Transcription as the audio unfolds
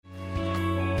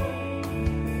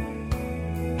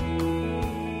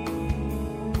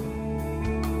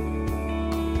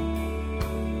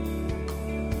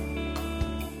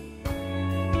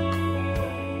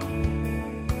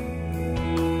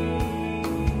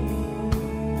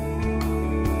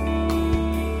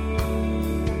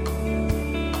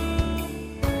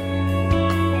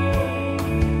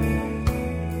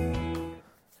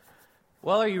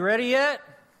Well, are you ready yet?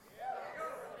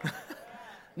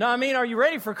 No, I mean, are you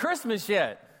ready for Christmas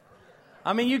yet?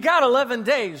 I mean, you got 11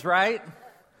 days, right?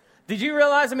 Did you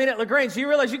realize, at LaGrange, you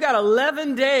realize you got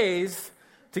 11 days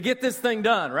to get this thing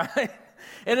done, right?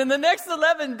 And in the next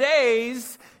 11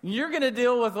 days, you're going to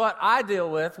deal with what I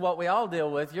deal with, what we all deal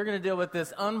with. You're going to deal with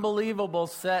this unbelievable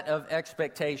set of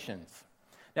expectations.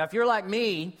 Now, if you're like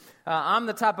me, I'm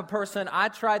the type of person, I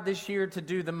tried this year to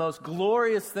do the most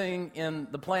glorious thing in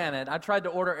the planet. I tried to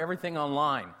order everything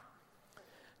online.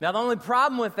 Now, the only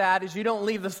problem with that is you don't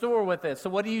leave the store with it. So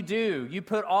what do? You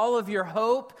put all of your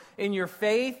hope and your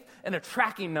faith in a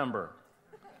tracking number,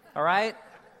 all right?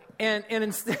 And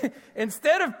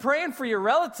instead of praying for your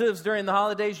relatives during the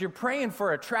holidays, you're praying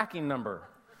for a tracking number.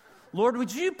 Lord,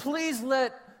 would you please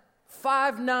let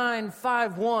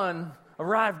 5951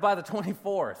 arrive by the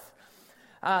 24th?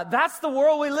 That's the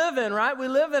world we live in, right? We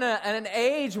live in an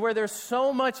age where there's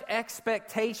so much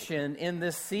expectation in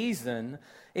this season.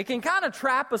 It can kind of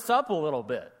trap us up a little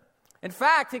bit. In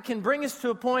fact, it can bring us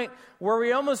to a point where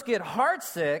we almost get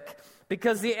heartsick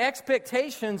because the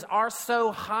expectations are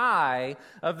so high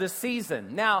of the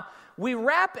season. Now, we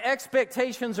wrap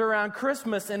expectations around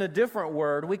Christmas in a different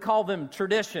word. We call them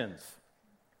traditions.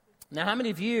 Now, how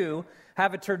many of you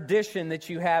have a tradition that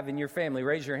you have in your family?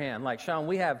 Raise your hand. Like, Sean,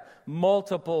 we have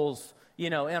multiples,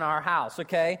 in our house,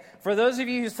 okay? For those of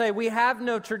you who say, we have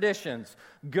no traditions,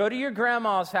 go to your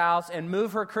grandma's house and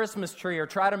move her Christmas tree or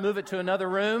try to move it to another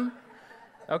room,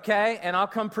 okay? And I'll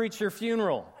come preach your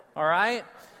funeral, all right?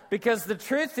 Because the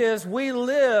truth is, we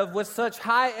live with such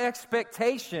high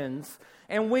expectations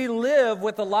and we live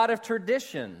with a lot of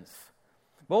traditions.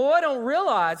 But what I don't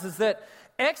realize is that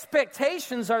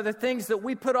expectations are the things that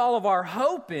we put all of our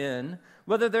hope in,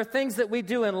 whether they're things that we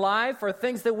do in life or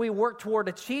things that we work toward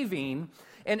achieving.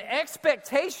 And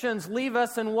expectations leave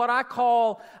us in what I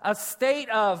call a state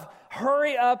of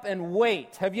hurry up and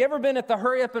wait. Have you ever been at the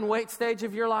hurry up and wait stage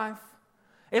of your life?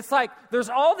 It's like there's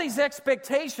all these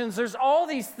expectations, there's all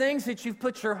these things that you've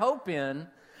put your hope in,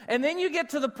 and then you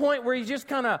get to the point where you're just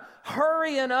kind of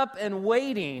hurrying up and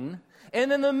waiting.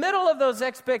 And in the middle of those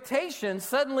expectations,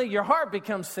 suddenly your heart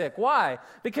becomes sick. Why?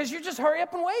 Because you just hurry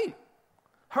up and wait.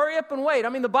 Hurry up and wait.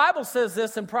 The Bible says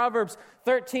this in Proverbs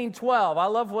 13:12. I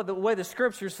love the way the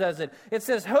Scripture says it. It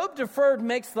says, hope deferred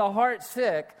makes the heart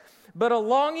sick, but a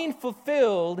longing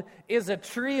fulfilled is a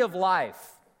tree of life.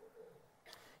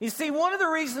 You see, one of the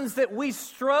reasons that we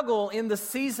struggle in the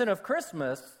season of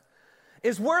Christmas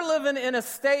is we're living in a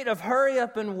state of hurry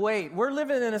up and wait. We're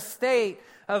living in a state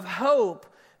of hope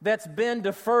that's been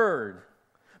deferred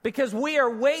because we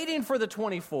are waiting for the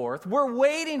 24th. We're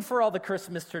waiting for all the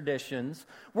Christmas traditions.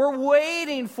 We're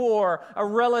waiting for a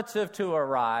relative to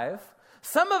arrive.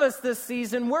 Some of us this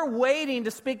season, we're waiting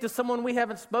to speak to someone we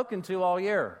haven't spoken to all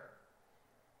year.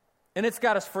 And it's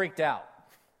got us freaked out.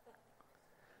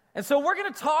 And so we're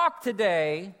going to talk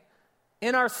today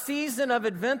in our season of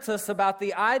Adventus about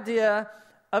the idea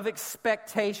of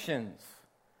expectations.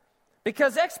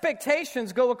 Because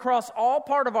expectations go across all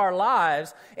part of our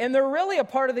lives, and they're really a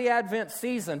part of the Advent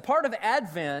season. Part of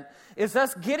Advent is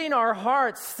us getting our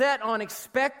hearts set on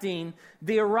expecting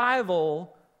the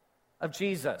arrival of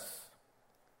Jesus.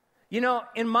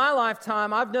 In my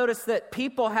lifetime, I've noticed that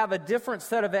people have a different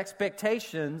set of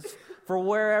expectations for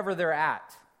wherever they're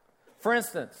at. For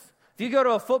instance, if you go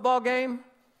to a football game,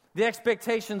 the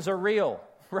expectations are real,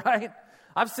 right?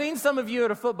 I've seen some of you at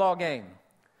a football game.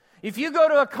 If you go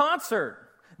to a concert,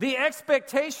 the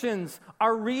expectations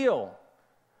are real.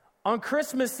 On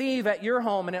Christmas Eve at your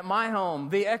home and at my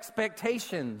home, the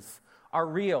expectations are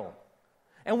real.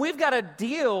 And we've got to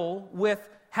deal with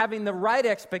having the right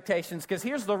expectations, because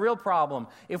here's the real problem.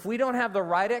 If we don't have the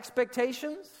right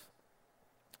expectations,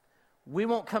 we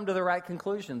won't come to the right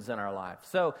conclusions in our life.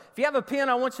 So if you have a pen,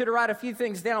 I want you to write a few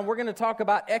things down. We're going to talk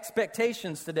about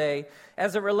expectations today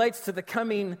as it relates to the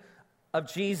coming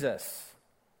of Jesus.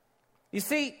 You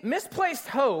see, misplaced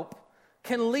hope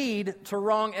can lead to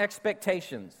wrong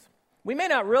expectations. We may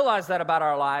not realize that about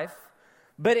our life,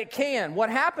 but it can. What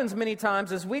happens many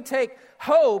times is we take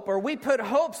hope, or we put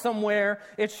hope somewhere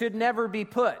it should never be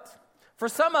put. For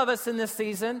some of us in this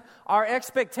season, our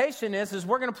expectation is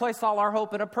we're going to place all our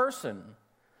hope in a person.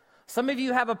 Some of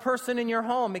you have a person in your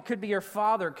home. It could be your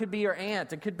father, it could be your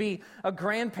aunt, it could be a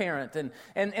grandparent.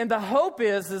 And the hope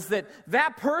is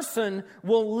that person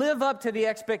will live up to the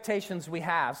expectations we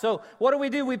have. So what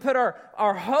do? We put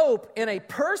our hope in a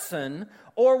person,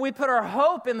 or we put our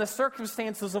hope in the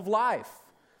circumstances of life.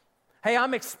 Hey,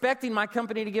 I'm expecting my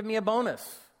company to give me a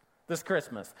bonus this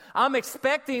Christmas. I'm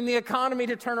expecting the economy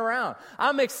to turn around.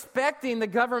 I'm expecting the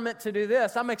government to do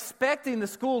this. I'm expecting the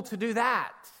school to do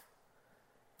that.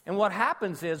 And what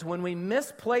happens is when we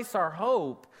misplace our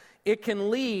hope, it can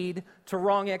lead to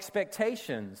wrong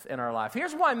expectations in our life.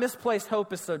 Here's why misplaced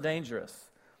hope is so dangerous.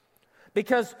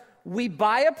 Because we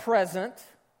buy a present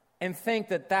and think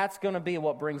that that's going to be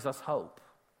what brings us hope.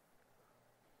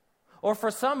 Or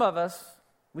for some of us,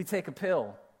 we take a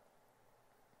pill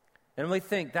and we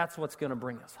think that's what's going to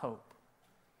bring us hope.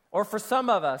 Or for some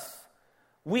of us,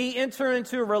 we enter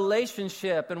into a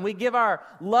relationship and we give our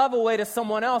love away to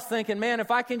someone else thinking, man, if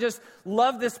I can just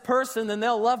love this person, then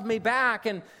they'll love me back.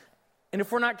 And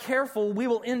if we're not careful, we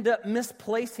will end up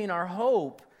misplacing our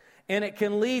hope, and it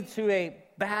can lead to a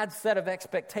bad set of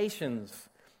expectations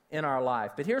in our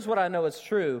life. But here's what I know is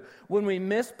true. When we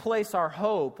misplace our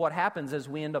hope, what happens is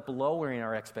we end up lowering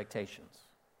our expectations.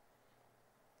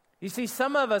 You see,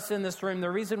 some of us in this room,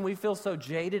 the reason we feel so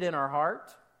jaded in our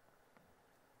heart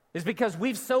is because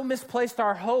we've so misplaced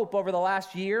our hope over the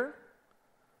last year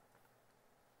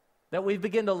that we've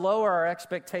begun to lower our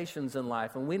expectations in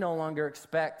life, and we no longer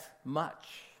expect much.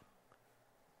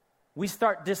 We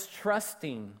start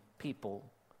distrusting people.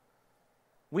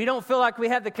 We don't feel like we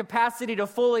have the capacity to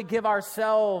fully give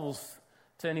ourselves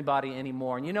to anybody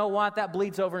anymore. And you know what? That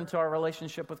bleeds over into our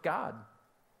relationship with God.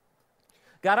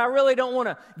 God, I really don't want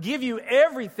to give you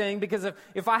everything, because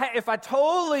if I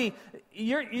totally,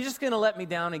 you're just going to let me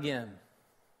down again.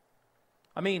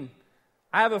 I mean,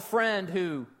 I have a friend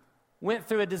who went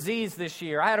through a disease this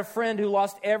year. I had a friend who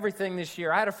lost everything this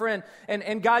year. I had a friend,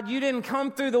 and God, you didn't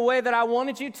come through the way that I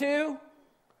wanted you to,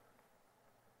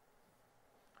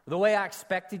 the way I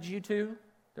expected you to.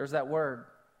 There's that word.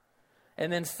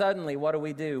 And then suddenly, what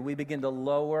do? We begin to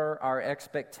lower our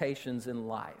expectations in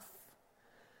life.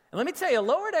 And let me tell you,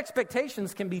 lowered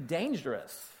expectations can be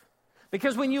dangerous.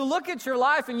 Because when you look at your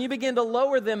life and you begin to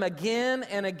lower them again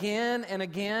and again and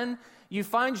again, you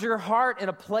find your heart in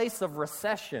a place of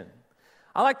recession.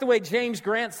 I like the way James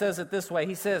Grant says it this way.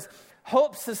 He says,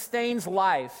 hope sustains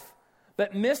life,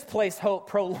 but misplaced hope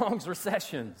prolongs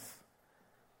recessions.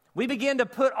 We begin to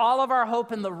put all of our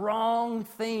hope in the wrong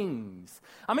things.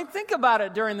 I mean, think about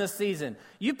it during this season.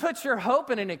 You put your hope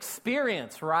in an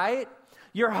experience, right?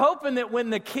 You're hoping that when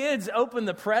the kids open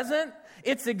the present,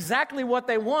 it's exactly what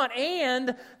they want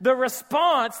and the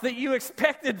response that you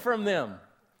expected from them.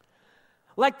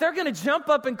 Like they're going to jump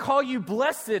up and call you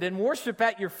blessed and worship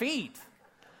at your feet.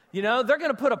 You know, they're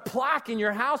going to put a plaque in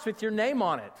your house with your name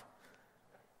on it.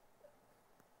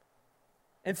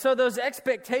 And so those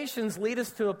expectations lead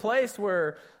us to a place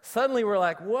where suddenly we're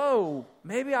like, whoa,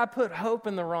 maybe I put hope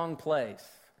in the wrong place.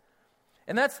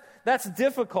 And that's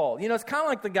difficult. You know, it's kind of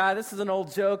like the guy, this is an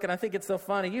old joke, and I think it's so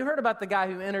funny. You heard about the guy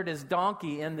who entered his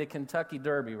donkey in the Kentucky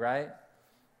Derby, right?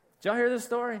 Did y'all hear this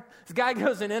story? This guy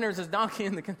goes and enters his donkey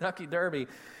in the Kentucky Derby.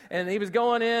 And he was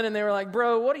going in, and they were like,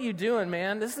 bro, what are you doing,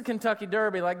 man? This is the Kentucky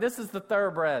Derby. Like, this is the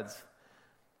thoroughbreds.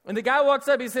 And the guy walks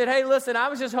up, he said, hey, listen, I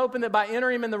was just hoping that by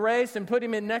entering him in the race and putting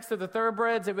him in next to the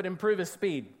thoroughbreds, it would improve his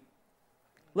speed.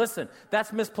 Listen,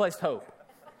 that's misplaced hope.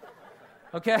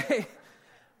 Okay?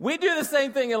 We do the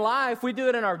same thing in life. We do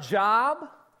it in our job.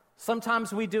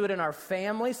 Sometimes we do it in our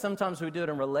family. Sometimes we do it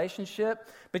in relationship.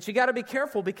 But you got to be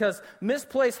careful, because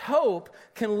misplaced hope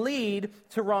can lead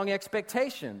to wrong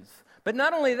expectations. But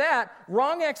not only that,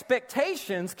 wrong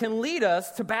expectations can lead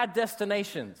us to bad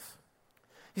destinations.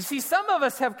 You see, some of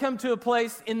us have come to a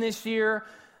place in this year,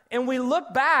 and we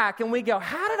look back and we go,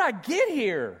 how did I get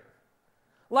here?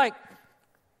 Like,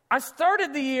 I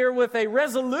started the year with a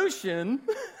resolution,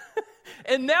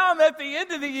 and now I'm at the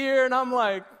end of the year, and I'm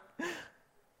like,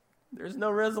 there's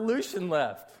no resolution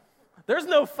left. There's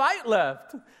no fight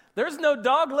left. There's no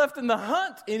dog left in the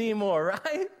hunt anymore,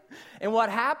 right? And what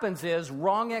happens is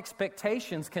wrong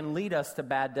expectations can lead us to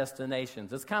bad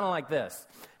destinations. It's kind of like this.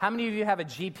 How many of you have a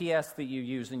GPS that you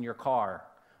use in your car?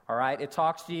 All right, it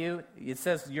talks to you. It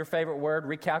says your favorite word,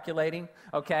 recalculating,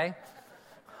 okay?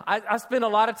 I spend a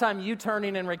lot of time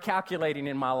U-turning and recalculating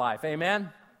in my life, amen?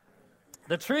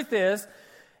 The truth is,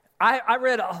 I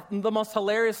read the most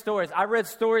hilarious stories. I read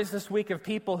stories this week of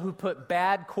people who put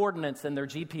bad coordinates in their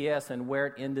GPS and where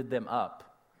it ended them up.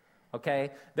 Okay?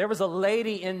 There was a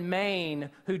lady in Maine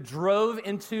who drove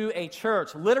into a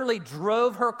church, literally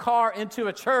drove her car into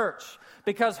a church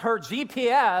because her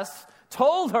GPS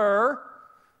told her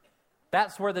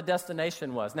that's where the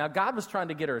destination was. Now, God was trying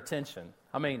to get her attention.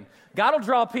 I mean, God will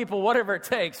draw people whatever it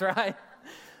takes, right?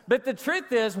 But the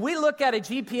truth is, we look at a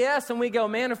GPS and we go,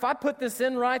 man, if I put this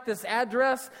in right, this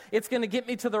address, it's going to get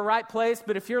me to the right place.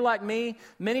 But if you're like me,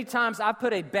 many times I've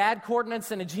put a bad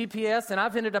coordinates in a GPS and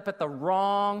I've ended up at the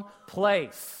wrong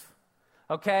place.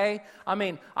 Okay? I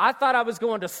mean, I thought I was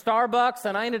going to Starbucks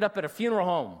and I ended up at a funeral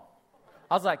home.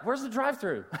 I was like, where's the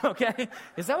drive-thru? Okay,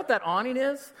 is that what that awning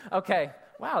is? Okay,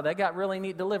 wow, they got really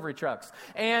neat delivery trucks.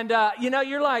 And,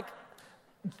 you're like,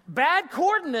 bad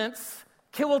coordinates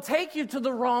will take you to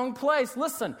the wrong place.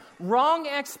 Listen, wrong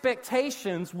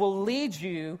expectations will lead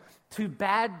you to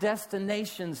bad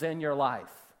destinations in your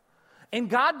life. And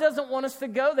God doesn't want us to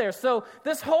go there. So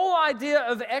this whole idea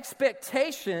of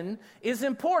expectation is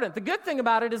important. The good thing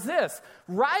about it is this: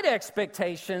 right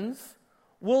expectations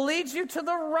will lead you to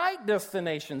the right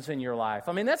destinations in your life.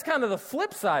 I mean, that's kind of the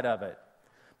flip side of it.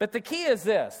 But the key is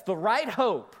this: the right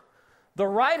hope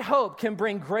can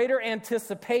bring greater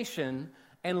anticipation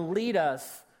and lead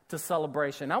us to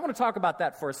celebration. I want to talk about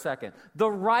that for a second. The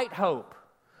right hope.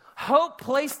 Hope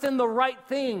placed in the right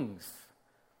things.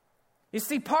 You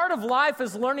see, part of life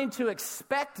is learning to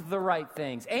expect the right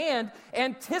things and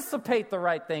anticipate the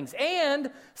right things and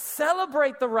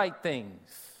celebrate the right things.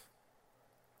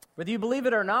 Whether you believe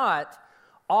it or not,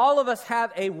 all of us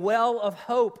have a well of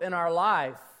hope in our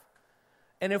life.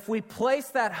 And if we place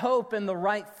that hope in the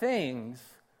right things,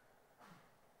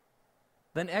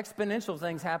 then exponential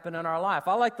things happen in our life.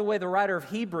 I like the way the writer of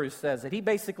Hebrews says it. He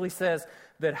basically says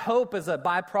that hope is a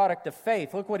byproduct of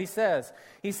faith. Look what he says.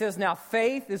 He says, now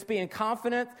faith is being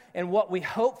confident in what we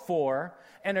hope for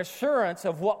and assurance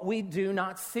of what we do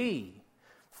not see.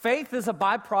 Faith is a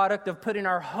byproduct of putting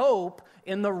our hope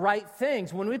in the right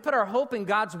things. When we put our hope in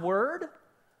God's word,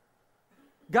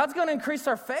 God's going to increase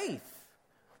our faith.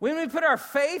 When we put our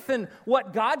faith in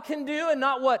what God can do and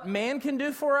not what man can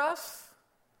do for us,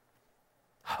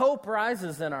 hope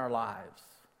rises in our lives.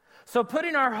 So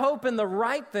putting our hope in the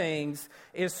right things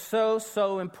is so,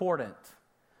 so important.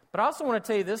 But I also want to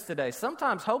tell you this today.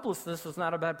 Sometimes hopelessness is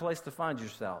not a bad place to find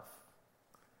yourself.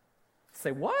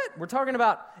 Say, what? We're talking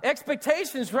about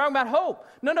expectations. We're talking about hope.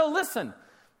 No, listen.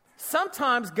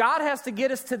 Sometimes God has to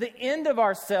get us to the end of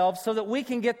ourselves so that we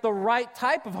can get the right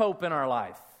type of hope in our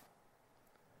life.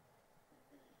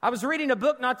 I was reading a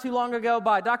book not too long ago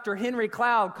by Dr. Henry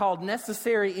Cloud called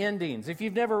Necessary Endings. If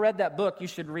you've never read that book, you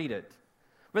should read it.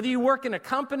 Whether you work in a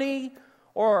company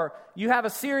or you have a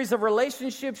series of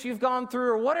relationships you've gone through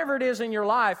or whatever it is in your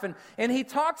life. And he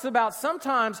talks about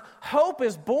sometimes hope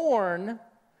is born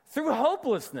through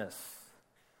hopelessness.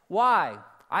 Why?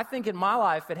 I think in my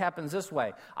life it happens this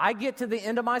way. I get to the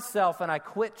end of myself and I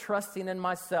quit trusting in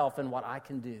myself and what I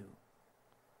can do.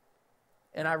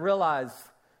 And I realize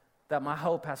that my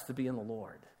hope has to be in the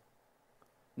Lord.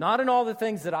 Not in all the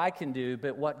things that I can do,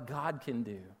 but what God can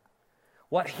do.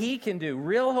 What He can do.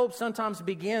 Real hope sometimes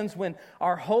begins when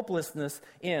our hopelessness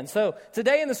ends. So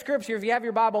today in the scripture, if you have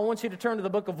your Bible, I want you to turn to the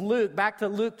book of Luke, back to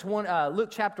Luke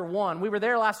chapter 1. We were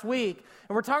there last week,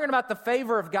 and we're talking about the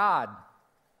favor of God.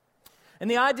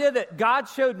 And the idea that God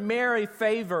showed Mary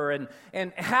favor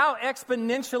and how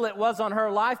exponential it was on her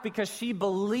life because she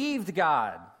believed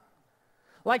God.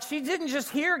 Like she didn't just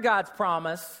hear God's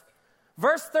promise.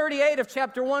 Verse 38 of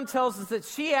chapter 1 tells us that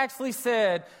she actually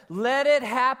said, let it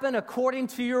happen according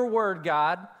to your word,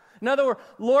 God. In other words,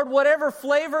 Lord, whatever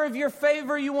flavor of your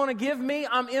favor you want to give me,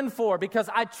 I'm in for because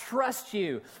I trust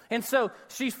you. And so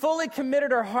she fully committed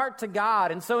her heart to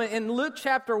God. And so in Luke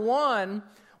chapter 1,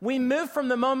 we move from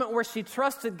the moment where she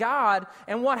trusted God,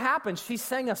 and what happened? She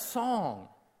sang a song.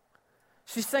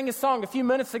 She sang a song. A few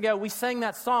minutes ago, we sang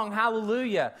that song,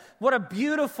 Hallelujah. What a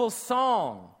beautiful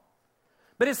song.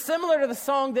 But it's similar to the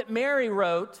song that Mary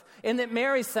wrote and that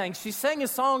Mary sang. She sang a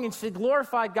song and she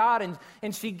glorified God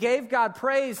and she gave God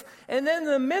praise. And then in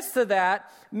the midst of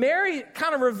that, Mary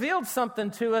kind of revealed something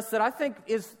to us that I think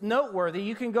is noteworthy.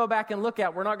 You can go back and look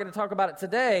at. We're not going to talk about it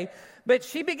today. But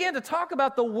she began to talk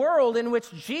about the world in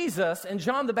which Jesus and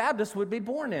John the Baptist would be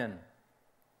born in.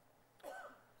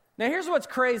 Now here's what's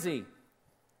crazy.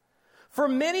 For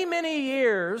many, many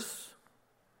years,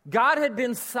 God had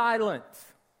been silent.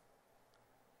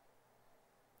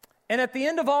 And at the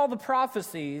end of all the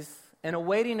prophecies and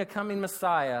awaiting a coming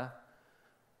Messiah,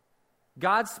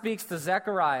 God speaks to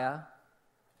Zechariah,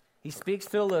 He speaks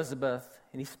to Elizabeth,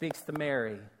 and He speaks to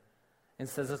Mary and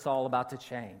says it's all about to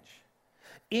change.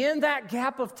 In that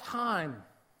gap of time,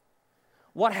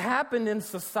 what happened in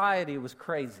society was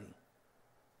crazy.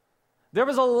 There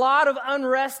was a lot of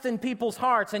unrest in people's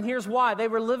hearts, and here's why. They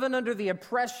were living under the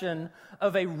oppression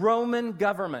of a Roman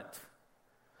government.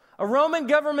 A Roman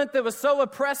government that was so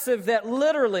oppressive that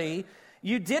literally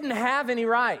you didn't have any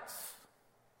rights.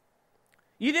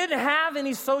 You didn't have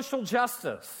any social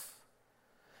justice.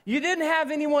 You didn't have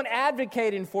anyone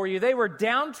advocating for you. They were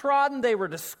downtrodden. They were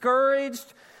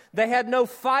discouraged. They had no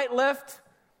fight left.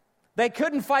 They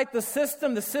couldn't fight the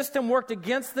system. The system worked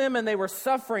against them, and they were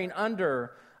suffering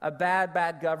under a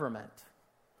bad government.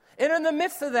 And in the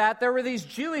midst of that, there were these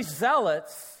Jewish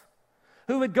zealots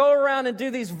who would go around and do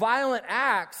these violent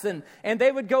acts, and they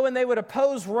would go and they would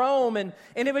oppose Rome, and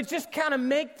it would just kind of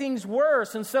make things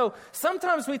worse. And so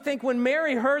sometimes we think when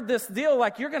Mary heard this deal,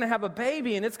 like, you're going to have a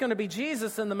baby and it's going to be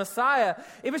Jesus and the Messiah,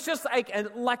 it was just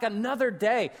like another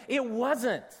day. It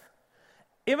wasn't.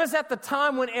 It was at the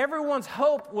time when everyone's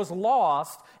hope was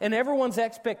lost and everyone's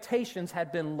expectations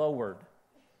had been lowered.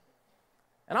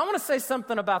 And I want to say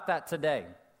something about that today.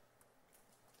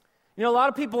 You know, a lot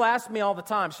of people ask me all the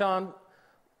time, Sean,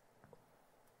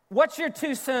 what's your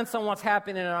 2 cents on what's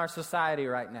happening in our society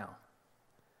right now?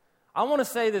 I want to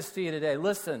say this to you today.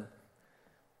 Listen,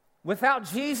 without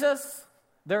Jesus,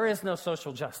 there is no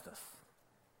social justice.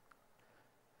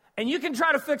 And you can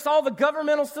try to fix all the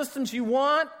governmental systems you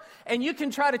want, and you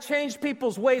can try to change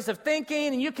people's ways of thinking,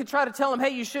 and you can try to tell them,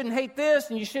 hey, you shouldn't hate this,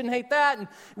 and you shouldn't hate that, and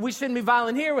we shouldn't be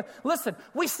violent here. Listen,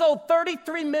 we sold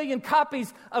 33 million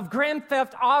copies of Grand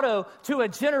Theft Auto to a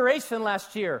generation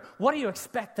last year. What do you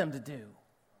expect them to do?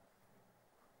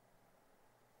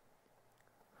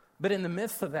 But in the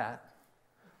midst of that,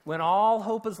 when all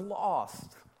hope is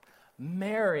lost,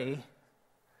 Mary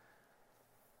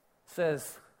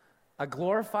says, I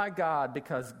glorify God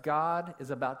because God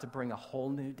is about to bring a whole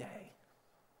new day.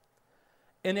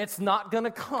 And it's not going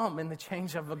to come in the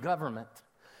change of a government.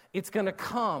 It's going to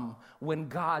come when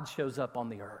God shows up on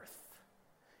the earth.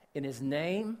 And his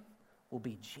name will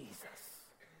be Jesus.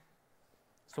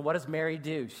 So what does Mary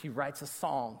do? She writes a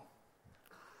song.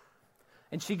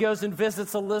 And she goes and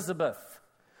visits Elizabeth.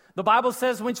 The Bible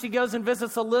says when she goes and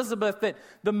visits Elizabeth that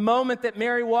the moment that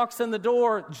Mary walks in the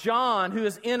door, John, who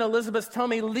is in Elizabeth's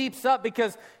tummy, leaps up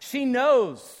because she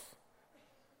knows.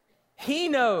 He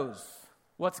knows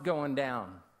what's going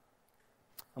down.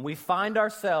 And we find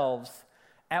ourselves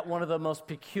at one of the most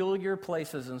peculiar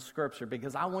places in Scripture,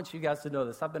 because I want you guys to know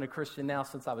this. I've been a Christian now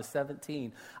since I was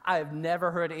 17. I have never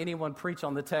heard anyone preach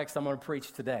on the text I'm going to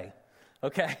preach today.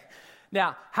 Okay?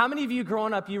 Now, how many of you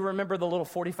growing up, you remember the little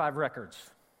 45 records?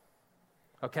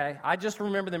 Okay, I just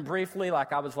remember them briefly,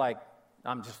 like I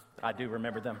do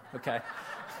remember them, okay?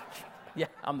 Yeah,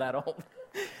 I'm that old.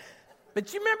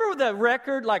 But you remember the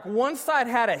record, like one side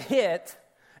had a hit,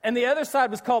 and the other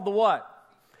side was called the what?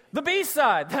 The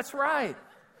B-side, that's right.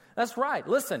 That's right.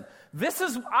 Listen,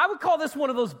 I would call this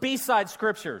one of those B-side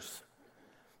scriptures.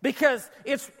 Because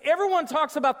everyone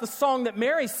talks about the song that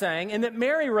Mary sang, and that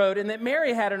Mary wrote, and that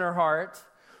Mary had in her heart,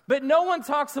 but no one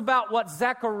talks about what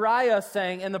Zechariah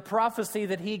sang and the prophecy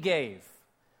that he gave.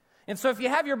 And so if you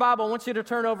have your Bible, I want you to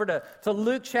turn over to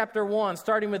Luke chapter 1,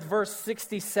 starting with verse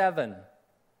 67.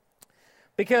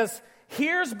 Because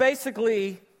here's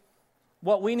basically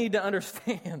what we need to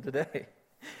understand today.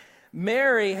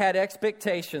 Mary had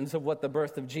expectations of what the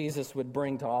birth of Jesus would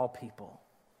bring to all people.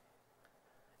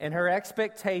 And her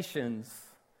expectations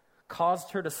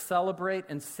caused her to celebrate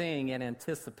and sing and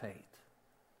anticipate.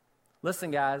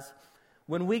 Listen, guys,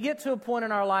 when we get to a point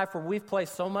in our life where we've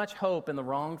placed so much hope in the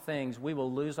wrong things, we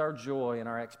will lose our joy and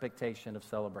our expectation of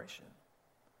celebration.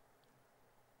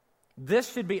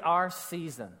 This should be our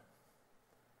season.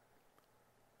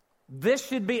 This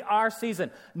should be our season.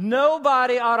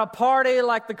 Nobody ought to party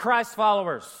like the Christ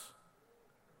followers.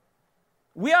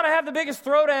 We ought to have the biggest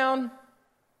throwdown.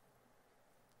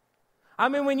 I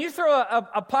mean, when you throw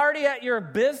a party at your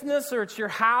business or at your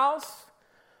house,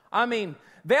 I mean,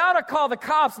 they ought to call the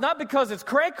cops, not because it's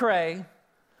cray-cray,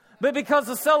 but because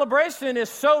the celebration is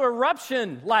so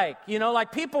eruption-like. You know,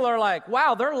 like people are like,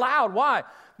 wow, they're loud. Why?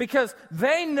 Because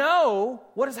they know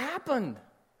what has happened.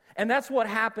 And that's what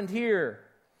happened here.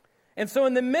 And so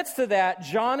in the midst of that,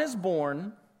 John is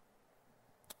born.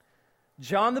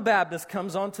 John the Baptist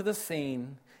comes onto the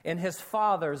scene. And his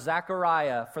father,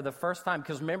 Zechariah, for the first time,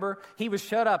 because remember, he was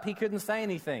shut up. He couldn't say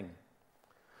anything.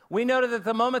 We know that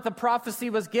the moment the prophecy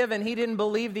was given, he didn't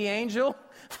believe the angel,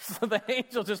 so the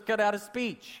angel just cut out his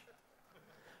speech.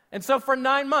 And so for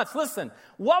 9 months, listen,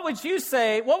 what would you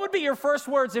say, what would be your first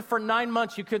words if for 9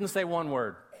 months you couldn't say one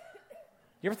word?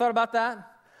 You ever thought about that?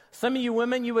 Some of you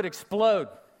women, you would explode,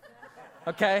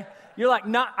 okay? You're like,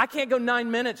 I can't go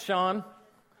 9 minutes, Sean.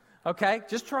 Okay,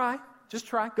 just try,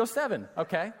 go 7,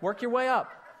 okay? Work your way up.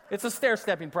 It's a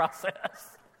stair-stepping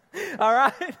process. All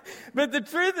right? But the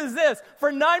truth is this. For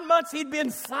 9 months, he'd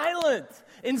been silent.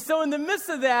 And so in the midst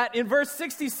of that, in verse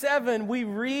 67, we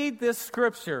read this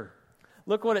scripture.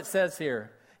 Look what it says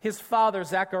here. His father,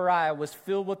 Zechariah, was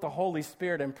filled with the Holy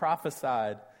Spirit and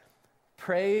prophesied,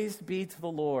 "Praise be to the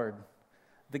Lord,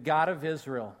 the God of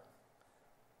Israel,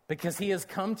 because he has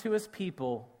come to his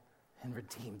people and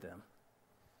redeemed them."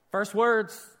 First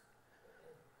words.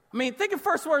 I mean, think of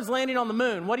first words landing on the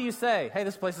moon. What do you say? Hey,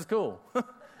 this place is cool.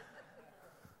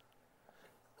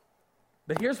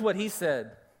 But here's what he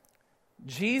said.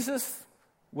 Jesus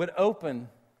would open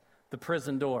the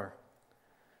prison door.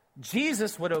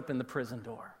 Jesus would open the prison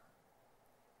door.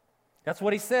 That's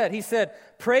what he said. He said,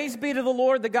 "Praise be to the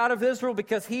Lord, the God of Israel,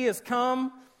 because he has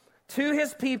come to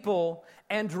his people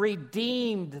and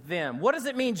redeemed them." What does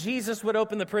it mean Jesus would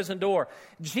open the prison door?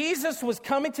 Jesus was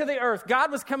coming to the earth.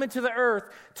 God was coming to the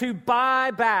earth to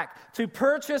buy back, to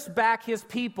purchase back his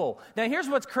people. Now, here's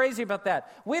what's crazy about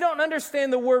that. We don't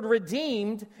understand the word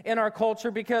redeemed in our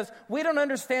culture because we don't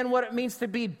understand what it means to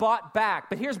be bought back.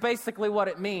 But here's basically what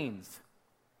it means.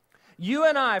 You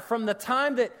and I, from the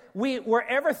time that we were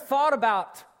ever thought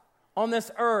about on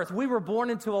this earth, we were born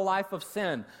into a life of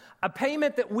sin. A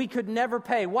payment that we could never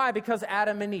pay. Why? Because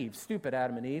Adam and Eve. Stupid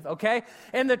Adam and Eve, okay?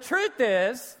 And the truth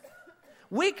is,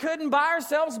 we couldn't buy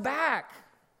ourselves back.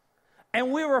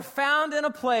 And we were found in a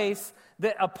place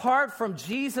that apart from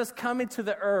Jesus coming to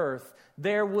the earth,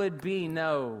 there would be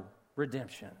no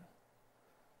redemption.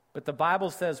 But the Bible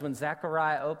says when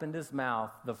Zechariah opened his mouth,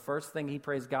 the first thing he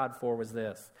praised God for was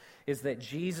this, is that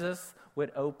Jesus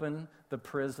would open the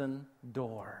prison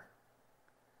door.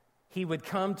 He would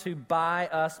come to buy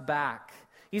us back.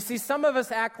 You see, some of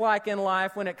us act like in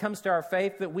life when it comes to our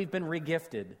faith that we've been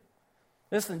regifted.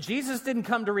 Listen, Jesus didn't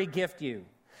come to regift you.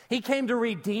 He came to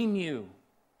redeem you.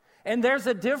 And there's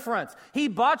a difference. He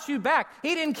bought you back.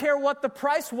 He didn't care what the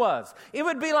price was. It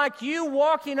would be like you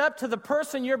walking up to the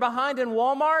person you're behind in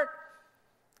Walmart,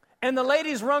 and the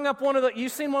lady's rung up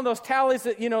you've seen one of those tallies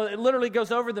that, it literally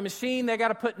goes over the machine. They got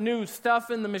to put new stuff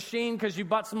in the machine because you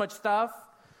bought so much stuff.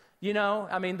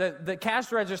 The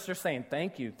cash register saying,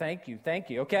 thank you, thank you, thank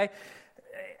you, okay?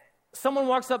 Someone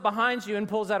walks up behind you and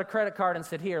pulls out a credit card and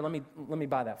said, "Here, let me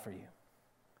buy that for you."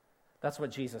 That's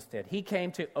what Jesus did. He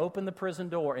came to open the prison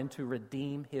door and to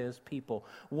redeem his people.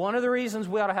 One of the reasons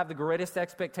we ought to have the greatest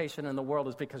expectation in the world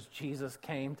is because Jesus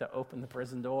came to open the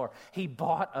prison door. He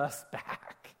bought us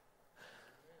back.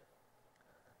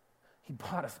 He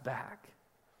bought us back.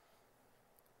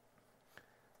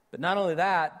 But not only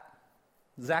that,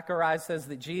 Zechariah says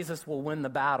that Jesus will win the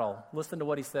battle. Listen to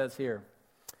what he says here.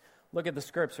 Look at the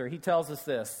scripture. He tells us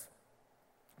this.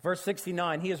 Verse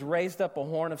 69, "He has raised up a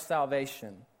horn of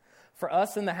salvation for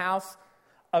us in the house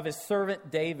of his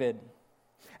servant David.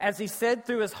 As he said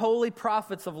through his holy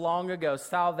prophets of long ago,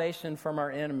 salvation from our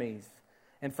enemies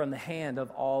and from the hand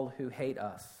of all who hate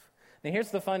us." Now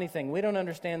here's the funny thing. We don't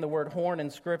understand the word horn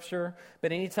in Scripture,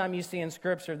 but anytime you see in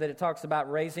Scripture that it talks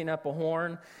about raising up a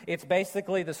horn, it's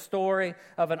basically the story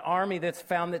of an army that's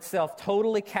found itself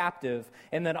totally captive,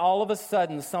 and then all of a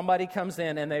sudden somebody comes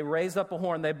in and they raise up a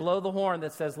horn. They blow the horn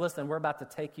that says, "Listen, we're about to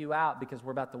take you out because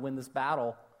we're about to win this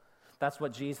battle." That's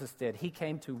what Jesus did. He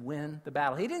came to win the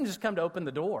battle. He didn't just come to open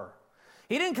the door.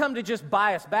 He didn't come to just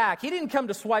buy us back. He didn't come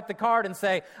to swipe the card and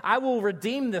say, "I will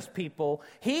redeem this people."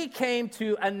 He came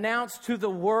to announce to the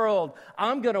world,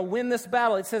 "I'm going to win this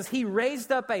battle." It says he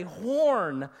raised up a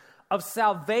horn of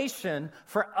salvation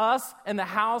for us and the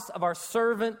house of our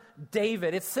servant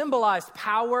David. It symbolized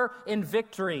power and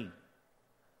victory.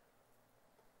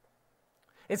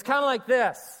 It's kind of like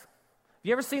this. Have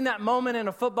you ever seen that moment in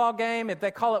a football game? They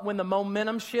call it when the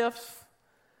momentum shifts.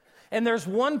 And there's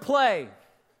one play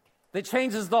that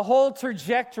changes the whole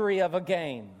trajectory of a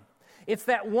game. It's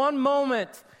that one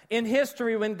moment in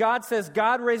history when God says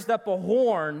God raised up a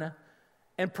horn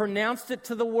and pronounced it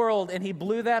to the world, and he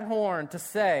blew that horn to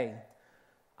say,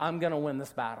 "I'm going to win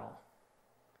this battle."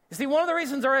 You see, one of the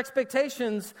reasons our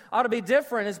expectations ought to be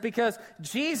different is because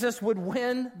Jesus would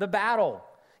win the battle.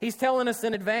 He's telling us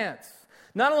in advance.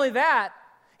 Not only that,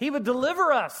 he would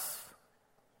deliver us.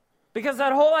 Because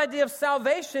that whole idea of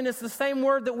salvation is the same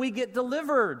word that we get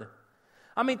delivered.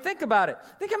 Think about it.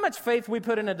 Think how much faith we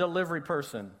put in a delivery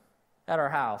person at our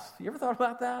house. You ever thought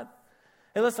about that?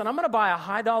 Hey, listen, I'm going to buy a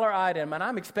high dollar item, and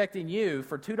I'm expecting you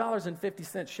for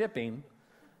 $2.50 shipping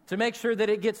to make sure that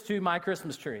it gets to my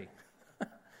Christmas tree.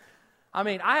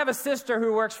 I have a sister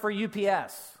who works for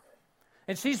UPS.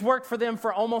 And she's worked for them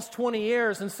for almost 20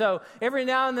 years. And so every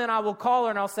now and then I will call her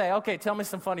and I'll say, "Okay, tell me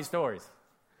some funny stories."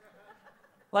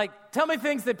 Tell me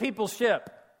things that people ship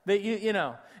that you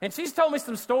know. And she's told me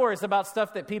some stories about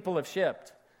stuff that people have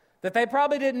shipped that they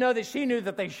probably didn't know that she knew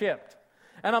that they shipped.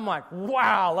 And I'm like,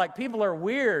 wow, people are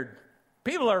weird.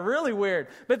 People are really weird.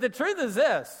 But the truth is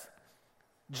this.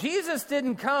 Jesus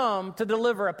didn't come to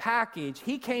deliver a package.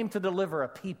 He came to deliver a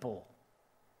people.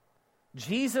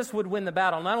 Jesus would win the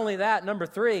battle. Not only that, number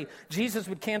 3, Jesus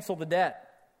would cancel the debt.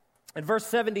 In verse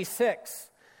 76,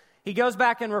 he goes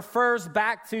back and refers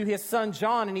back to his son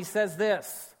John, and he says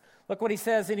this. Look what he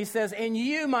says, and he says, "And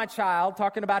you, my child,"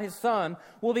 talking about his son,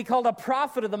 "will be called a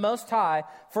prophet of the Most High,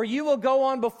 for you will go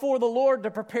on before the Lord to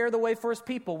prepare the way for his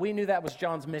people." We knew that was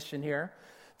John's mission here.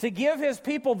 To give his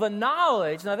people the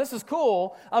knowledge, now this is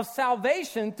cool, of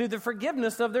salvation through the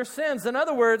forgiveness of their sins. In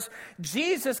other words,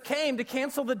 Jesus came to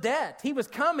cancel the debt. He was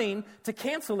coming to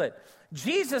cancel it.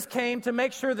 Jesus came to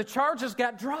make sure the charges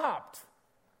got dropped.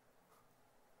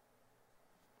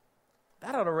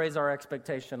 That ought to raise our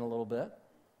expectation a little bit.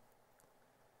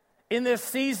 In this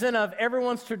season of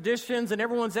everyone's traditions and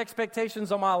everyone's expectations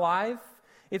on my life,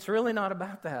 it's really not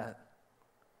about that.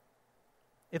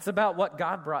 It's about what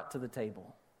God brought to the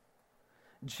table.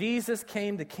 Jesus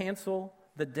came to cancel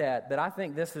the debt, but I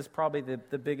think this is probably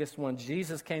the biggest one.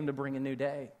 Jesus came to bring a new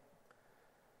day.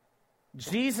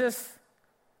 Jesus,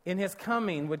 in his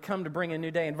coming, would come to bring a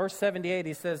new day. In verse 78,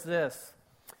 he says this.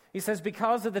 He says,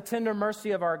 "Because of the tender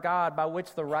mercy of our God, by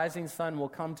which the rising sun will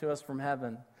come to us from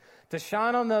heaven, to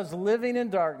shine on those living in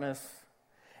darkness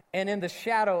and in the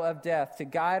shadow of death, to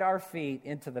guide our feet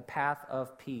into the path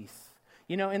of peace."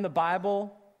 You know, in the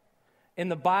Bible,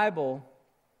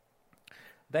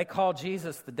 they call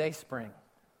Jesus the Dayspring.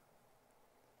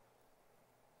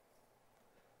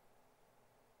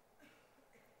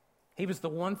 He was the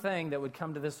one thing that would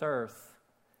come to this earth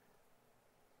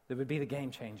that would be the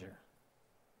game changer.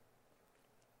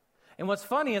 And what's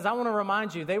funny is I want to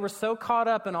remind you, they were so caught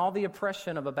up in all the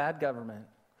oppression of a bad government,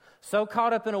 so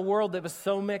caught up in a world that was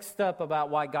so mixed up about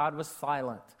why God was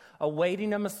silent,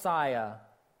 awaiting a Messiah.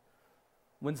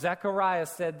 When Zechariah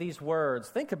said these words,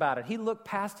 think about it. He looked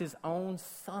past his own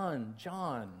son,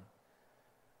 John,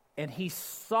 and he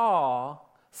saw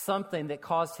something that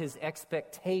caused his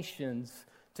expectations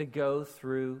to go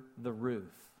through the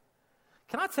roof.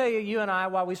 Can I tell you and I,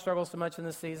 why we struggle so much in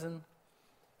this season?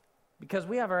 Because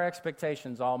we have our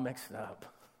expectations all mixed up.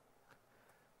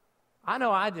 I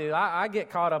know I do. I get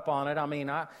caught up on it. I mean,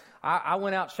 I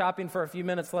went out shopping for a few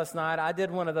minutes last night. I did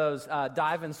one of those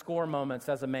dive and score moments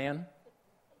as a man.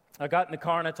 I got in the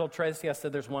car and I told Tracy, I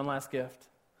said, "There's one last gift.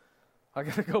 I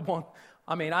got to go on."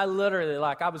 I mean, I literally,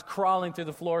 I was crawling through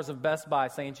the floors of Best Buy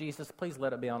saying, "Jesus, please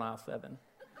let it be on aisle 7.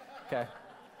 Okay.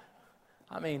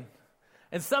 I mean,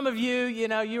 and some of you,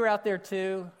 you were out there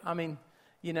too. I mean,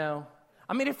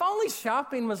 if only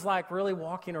shopping was like really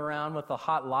walking around with a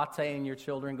hot latte and your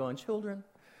children going, "Children,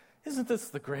 isn't this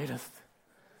the greatest?"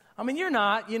 I mean, you're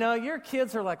not, your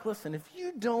kids are like, "Listen, if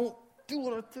you don't do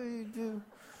what I tell you to do,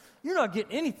 you're not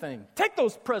getting anything. Take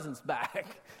those presents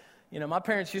back." My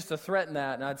parents used to threaten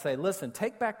that, and I'd say, "Listen,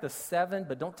 take back the 7,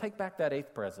 but don't take back that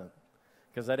 8th present,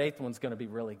 because that 8th one's going to be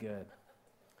really good."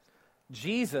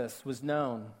 Jesus was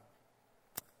known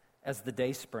as the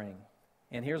Dayspring,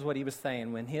 and here's what he was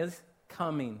saying. When his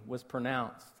coming was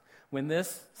pronounced, when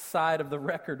this side of the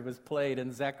record was played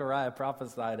and Zechariah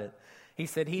prophesied it, he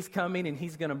said he's coming and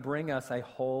he's going to bring us a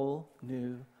whole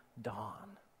new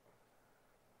dawn.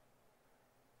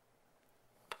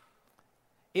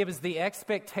 It was the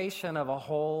expectation of a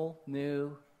whole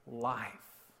new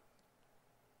life.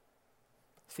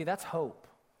 See, that's hope.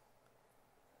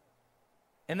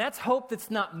 And that's hope that's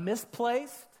not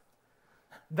misplaced.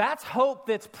 That's hope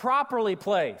that's properly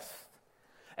placed.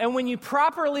 And when you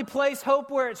properly place hope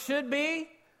where it should be,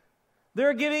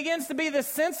 there begins to be this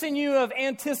sense in you of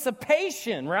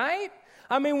anticipation, right?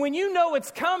 I mean, when you know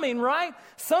it's coming, right?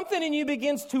 Something in you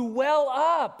begins to well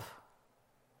up.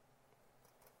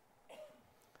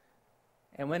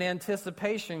 And when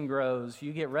anticipation grows,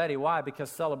 you get ready. Why?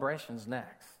 Because celebration's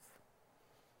next.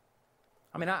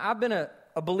 I mean, I've been a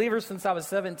believer since I was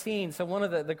 17, so one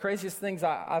of the craziest things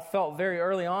I felt very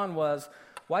early on was,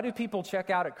 why do people check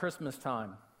out at Christmas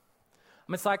time?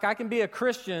 I mean, it's like I can be a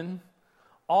Christian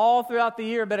all throughout the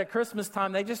year, but at Christmas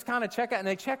time, they just kind of check out, and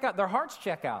they check out, their hearts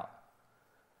check out.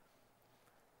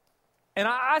 And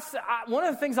one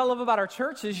of the things I love about our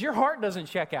church is your heart doesn't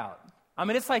check out. I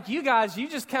mean, it's like you guys, you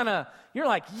just kind of, you're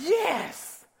like,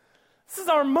 yes, this is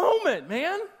our moment,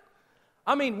 man.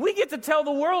 I mean, we get to tell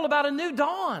the world about a new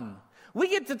dawn. We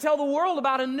get to tell the world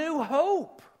about a new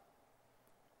hope.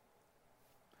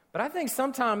 But I think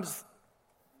sometimes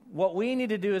what we need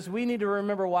to do is we need to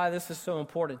remember why this is so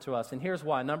important to us. And here's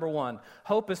why. Number one,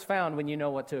 hope is found when you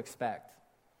know what to expect.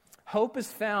 Hope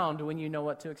is found when you know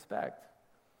what to expect.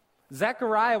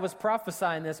 Zechariah was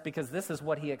prophesying this because this is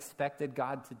what he expected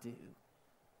God to do.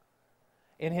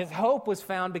 And his hope was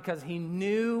found because he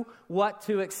knew what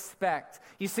to expect.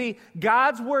 You see,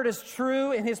 God's word is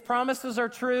true and his promises are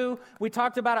true. We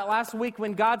talked about it last week.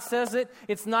 When God says it,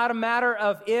 it's not a matter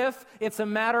of if, it's a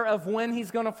matter of when he's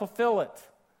going to fulfill it.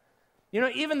 You know,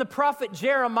 even the prophet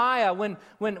Jeremiah,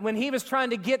 when he was trying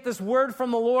to get this word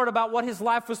from the Lord about what his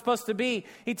life was supposed to be,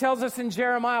 he tells us in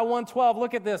Jeremiah 1:12,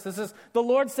 look at this. It says, the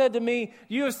Lord said to me,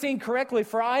 you have seen correctly,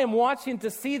 for I am watching to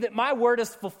see that my word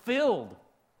is fulfilled.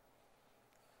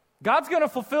 God's going to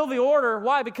fulfill the order.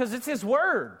 Why? Because it's his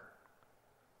word.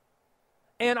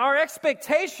 And our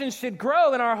expectations should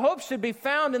grow and our hope should be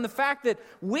found in the fact that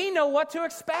we know what to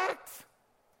expect.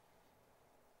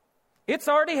 It's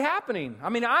already happening. I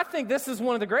mean, I think this is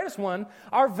one of the greatest one.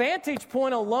 Our vantage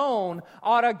point alone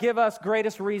ought to give us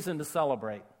greatest reason to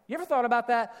celebrate. You ever thought about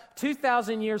that?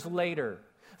 2,000 years later.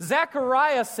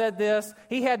 Zechariah said this.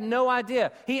 He had no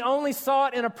idea. He only saw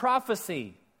it in a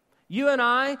prophecy. You and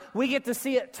I, we get to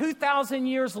see it 2,000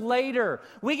 years later.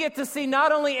 We get to see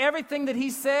not only everything that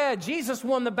he said. Jesus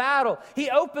won the battle. He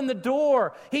opened the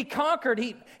door. He conquered.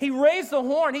 He raised the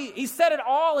horn. He said it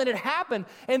all and it happened.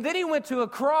 And then he went to a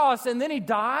cross and then he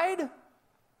died.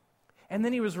 And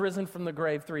then he was risen from the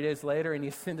grave 3 days later and he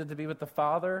ascended to be with the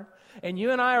Father. And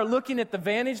you and I are looking at the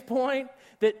vantage point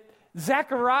that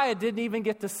Zechariah didn't even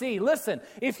get to see. Listen,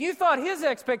 if you thought his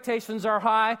expectations are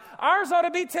high, ours ought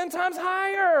to be 10 times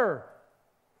higher.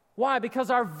 Why? Because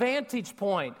our vantage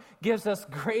point gives us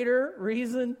greater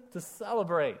reason to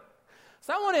celebrate.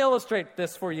 So I want to illustrate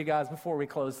this for you guys before we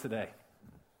close today.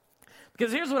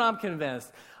 Because here's what I'm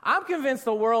convinced. I'm convinced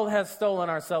the world has stolen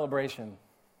our celebration.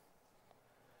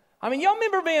 I mean, y'all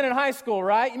remember being in high school,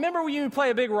 right? You remember when you would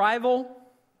play a big rival?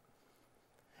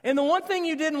 And the one thing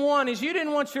you didn't want is you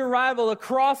didn't want your rival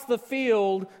across the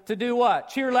field to do what?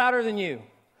 Cheer louder than you.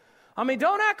 I mean,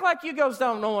 don't act like you guys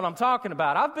don't know what I'm talking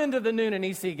about. I've been to the Noonan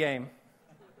EC game.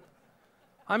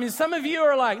 I mean, some of you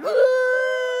are like,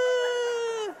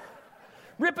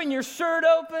 ripping your shirt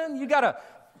open. You got a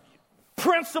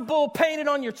principal painted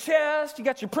on your chest. You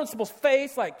got your principal's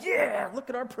face like, yeah,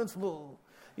 look at our principal.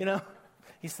 You know,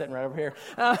 he's sitting right over here.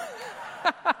 Just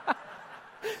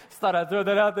thought I'd throw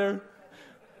that out there.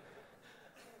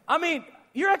 I mean,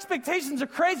 your expectations are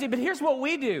crazy, but here's what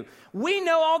we do. We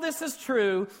know all this is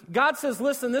true. God says,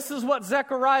 listen, this is what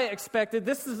Zechariah expected.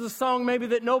 This is the song maybe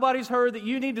that nobody's heard that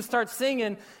you need to start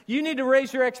singing. You need to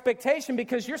raise your expectation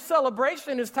because your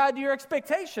celebration is tied to your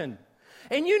expectation.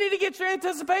 And you need to get your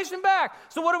anticipation back.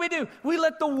 So what do? We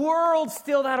let the world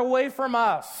steal that away from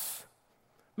us.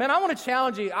 Man, I want to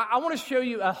challenge you. I want to show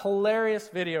you a hilarious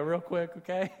video real quick,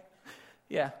 okay?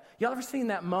 Yeah. Y'all ever seen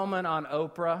that moment on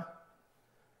Oprah?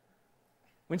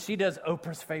 When she does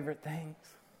Oprah's favorite things.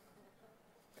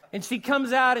 And she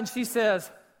comes out and she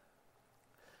says,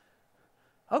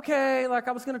 okay, like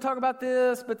I was going to talk about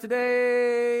this, but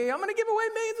today I'm going to give away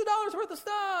millions of dollars worth of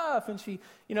stuff. And she,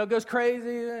 goes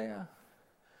crazy. Yeah.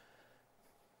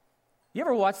 You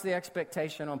ever watch the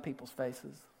expectation on people's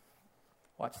faces?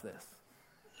 Watch this.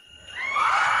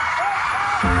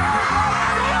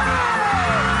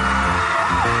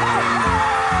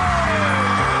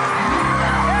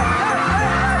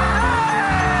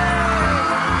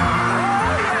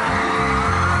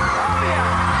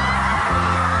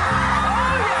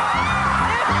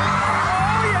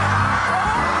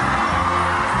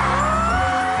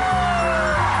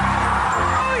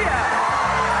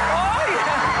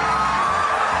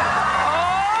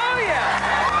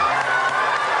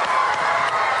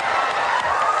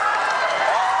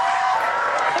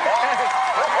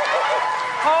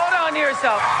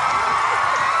 Yourself.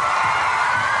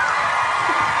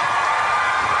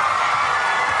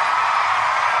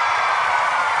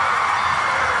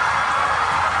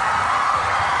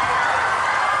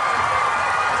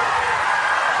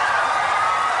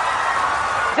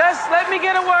 Just let me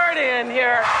get a word in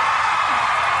here.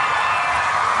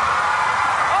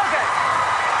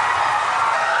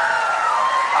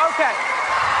 Okay.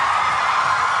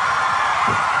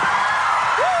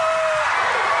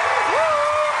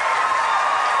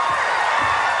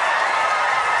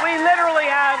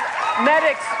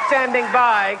 Medics standing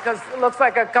by, because it looks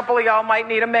like a couple of y'all might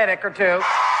need a medic or two.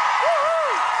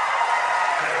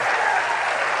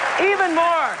 Even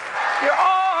more, you're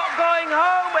all going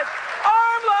home with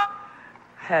arm lock.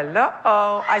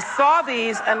 Hello. I saw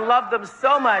these and loved them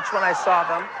so much when I saw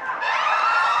them.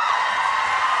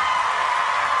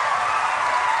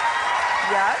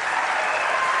 Yes.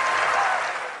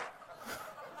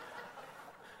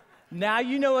 Now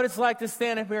you know what it's like to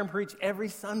stand up here and preach every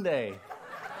Sunday.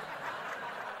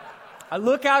 I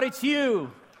look out at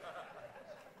you,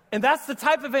 and that's the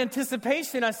type of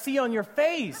anticipation I see on your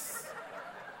face.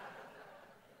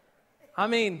 I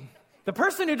mean, the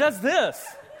person who does this,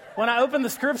 when I open the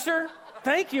scripture,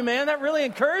 thank you, man. That really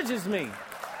encourages me.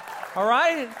 All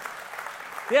right?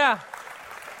 Yeah.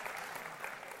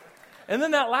 And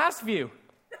then that last view.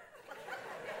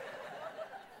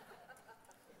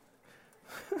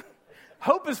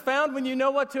 Hope is found when you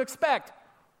know what to expect.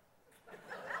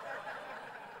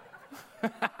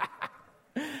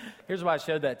 Here's why I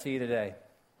showed that to you today.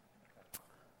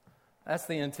 That's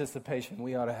the anticipation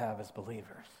we ought to have as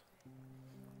believers.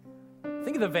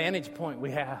 Think of the vantage point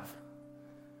we have.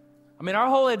 I mean, our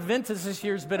whole Adventist this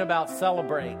year has been about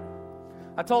celebrate.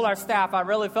 I told our staff I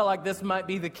really felt like this might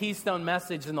be the keystone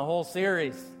message in the whole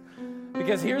series.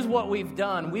 Because here's what we've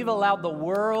done. We've allowed the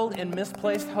world and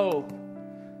misplaced hope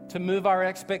to move our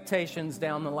expectations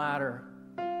down the ladder.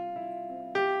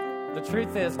 The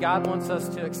truth is, God wants us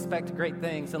to expect great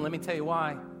things. And let me tell you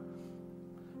why.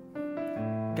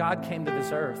 God came to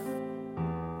this earth.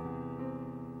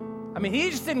 I mean, He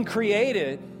just didn't create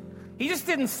it. He just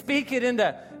didn't speak it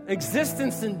into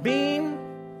existence and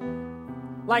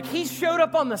being. Like He showed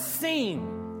up on the scene.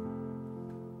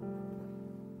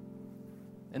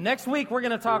 And next week, we're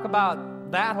going to talk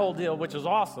about that whole deal, which is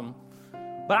awesome.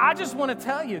 But I just want to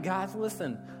tell you, guys,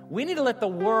 listen, we need to let the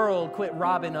world quit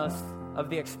robbing us of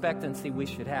the expectancy we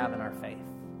should have in our faith.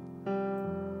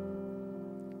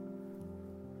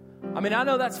 I mean, I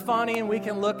know that's funny and we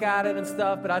can look at it and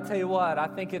stuff, but I tell you what, I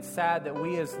think it's sad that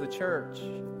we as the church,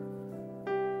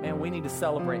 man, we need to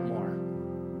celebrate more.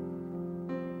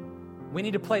 We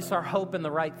need to place our hope in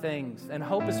the right things. And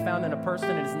hope is found in a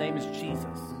person, and His name is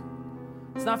Jesus.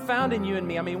 It's not found in you and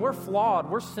me. I mean, we're flawed.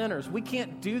 We're sinners. We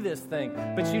can't do this thing.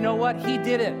 But you know what? He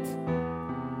did it.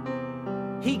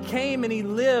 He came and He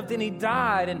lived and He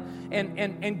died.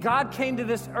 And God came to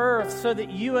this earth so that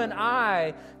you and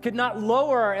I could not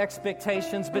lower our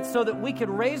expectations, but so that we could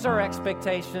raise our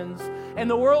expectations. And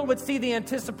the world would see the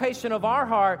anticipation of our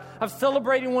heart of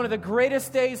celebrating one of the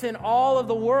greatest days in all of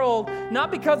the world,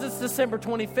 not because it's December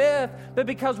 25th, but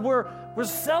because we're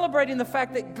celebrating the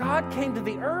fact that God came to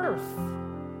the earth.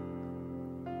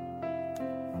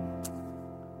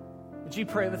 Would you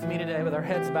pray with me today with our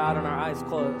heads bowed and our eyes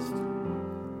closed?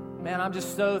 Man, I'm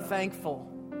just so thankful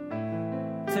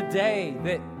today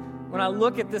that when I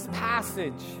look at this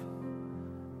passage,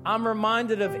 I'm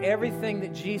reminded of everything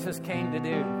that Jesus came to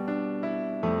do.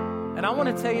 And I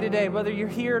want to tell you today, whether you're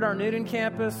here at our Newton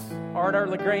campus or at our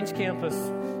LaGrange campus,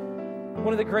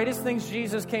 one of the greatest things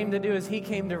Jesus came to do is He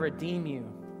came to redeem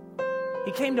you.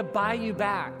 He came to buy you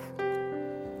back.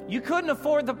 You couldn't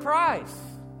afford the price.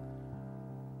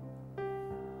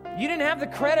 You didn't have the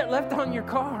credit left on your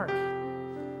card.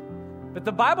 But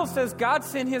the Bible says God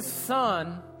sent His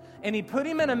Son and He put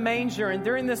Him in a manger. And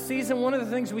during this season, one of the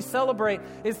things we celebrate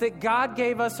is that God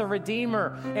gave us a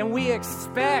Redeemer. And we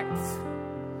expect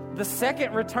the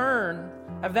second return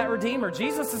of that Redeemer.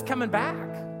 Jesus is coming back.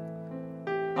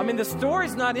 I mean, the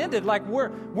story's not ended. Like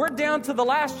we're down to the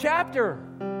last chapter.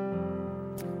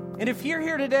 And if you're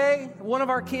here today, one of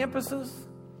our campuses,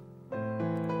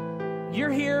 you're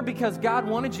here because God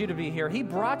wanted you to be here. He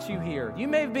brought you here. You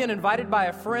may have been invited by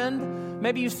a friend.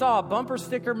 Maybe you saw a bumper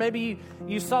sticker. Maybe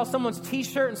you saw someone's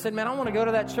t-shirt and said, man, I want to go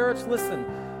to that church. Listen,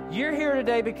 you're here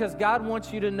today because God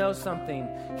wants you to know something.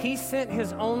 He sent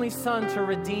His only Son to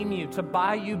redeem you, to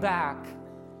buy you back.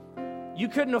 You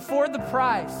couldn't afford the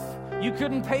price. You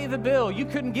couldn't pay the bill. You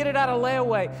couldn't get it out of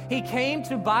layaway. He came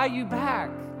to buy you back.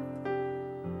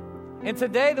 And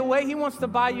today, the way He wants to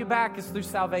buy you back is through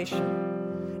salvation.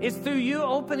 It's through you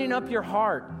opening up your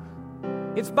heart.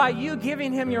 It's by you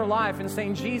giving Him your life and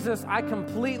saying, Jesus, I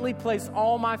completely place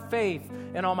all my faith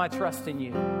and all my trust in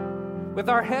you. With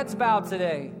our heads bowed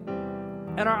today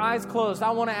and our eyes closed,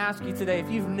 I want to ask you today, if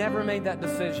you've never made that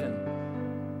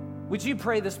decision, would you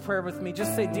pray this prayer with me?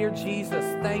 Just say, Dear Jesus,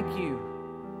 thank you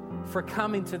for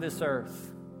coming to this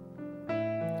earth.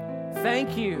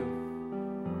 Thank you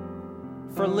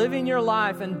for living your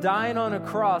life and dying on a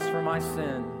cross for my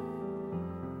sin.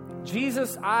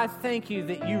 Jesus, I thank you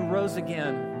that you rose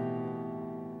again.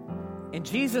 And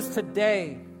Jesus,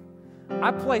 today, I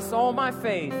place all my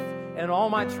faith and all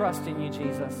my trust in you,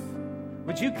 Jesus.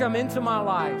 Would you come into my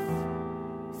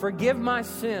life, forgive my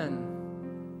sin,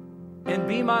 and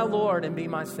be my Lord and be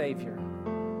my Savior.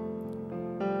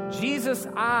 Jesus,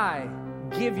 I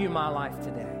give you my life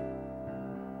today.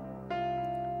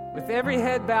 With every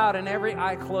head bowed and every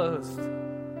eye closed,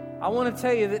 I want to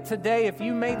tell you that today, if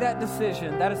you made that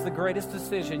decision, that is the greatest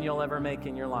decision you'll ever make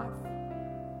in your life.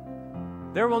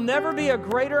 There will never be a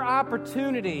greater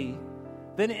opportunity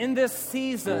than in this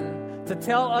season to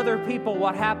tell other people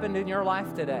what happened in your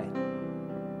life today.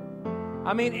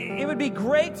 I mean, it would be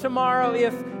great tomorrow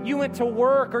if you went to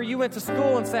work or you went to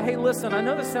school and said, hey, listen, I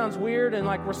know this sounds weird and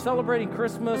like we're celebrating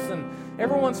Christmas and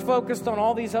everyone's focused on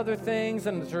all these other things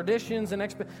and the traditions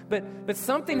and but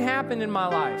something happened in my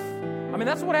life. I mean,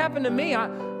 that's what happened to me.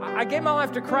 I gave my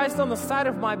life to Christ on the side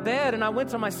of my bed, and I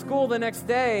went to my school the next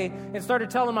day and started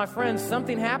telling my friends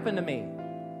something happened to me.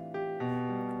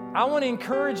 I want to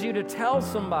encourage you to tell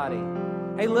somebody,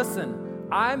 hey, listen,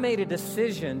 I made a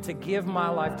decision to give my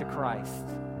life to Christ,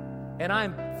 and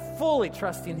I'm fully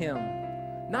trusting Him,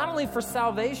 not only for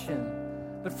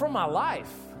salvation, but for my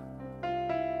life.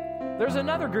 There's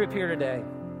another group here today,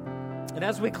 and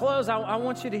as we close, I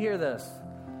want you to hear this.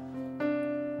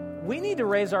 We need to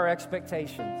raise our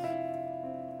expectations,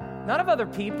 not of other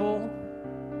people,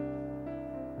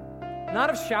 not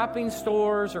of shopping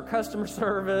stores or customer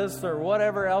service or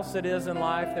whatever else it is in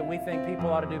life that we think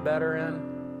people ought to do better in.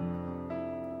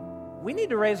 We need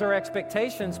to raise our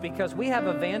expectations because we have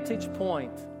a vantage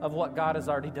point of what God has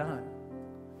already done.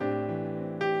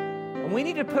 And we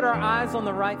need to put our eyes on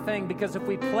the right thing, because if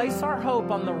we place our hope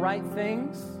on the right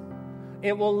things,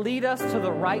 it will lead us to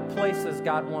the right places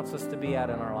God wants us to be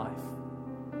at in our life.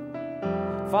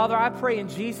 Father, I pray in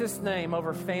Jesus' name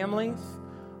over families,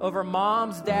 over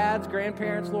moms, dads,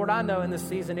 grandparents. Lord, I know in this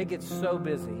season it gets so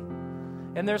busy.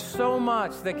 And there's so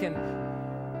much that can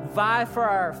vie for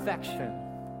our affection.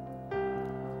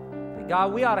 But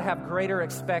God, we ought to have greater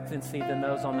expectancy than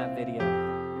those on that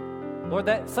video. Lord,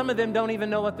 that some of them don't even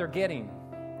know what they're getting.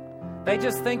 They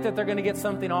just think that they're going to get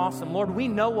something awesome. Lord, we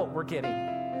know what we're getting.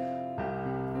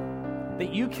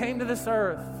 That you came to this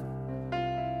earth,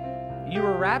 you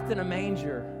were wrapped in a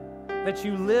manger, that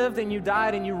you lived and you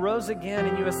died and you rose again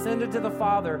and you ascended to the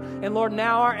Father. And Lord,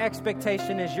 now our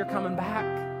expectation is you're coming back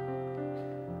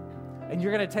and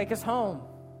you're going to take us home.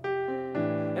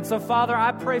 And so, Father,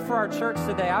 I pray for our church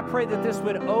today. I pray that this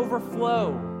would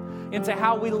overflow into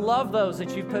how we love those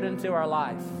that you've put into our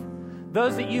life,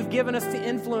 those that you've given us to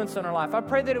influence in our life. I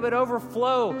pray that it would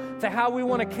overflow to how we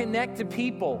want to connect to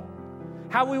people,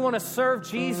 how we want to serve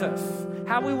Jesus,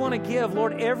 how we want to give,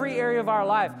 Lord, every area of our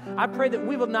life. I pray that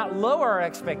we will not lower our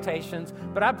expectations,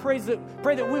 but I pray that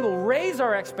we will raise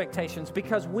our expectations,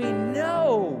 because we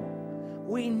know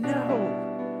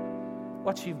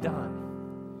what you've done.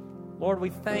 Lord, we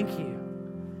thank you.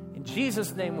 In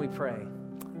Jesus' name we pray.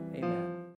 Amen.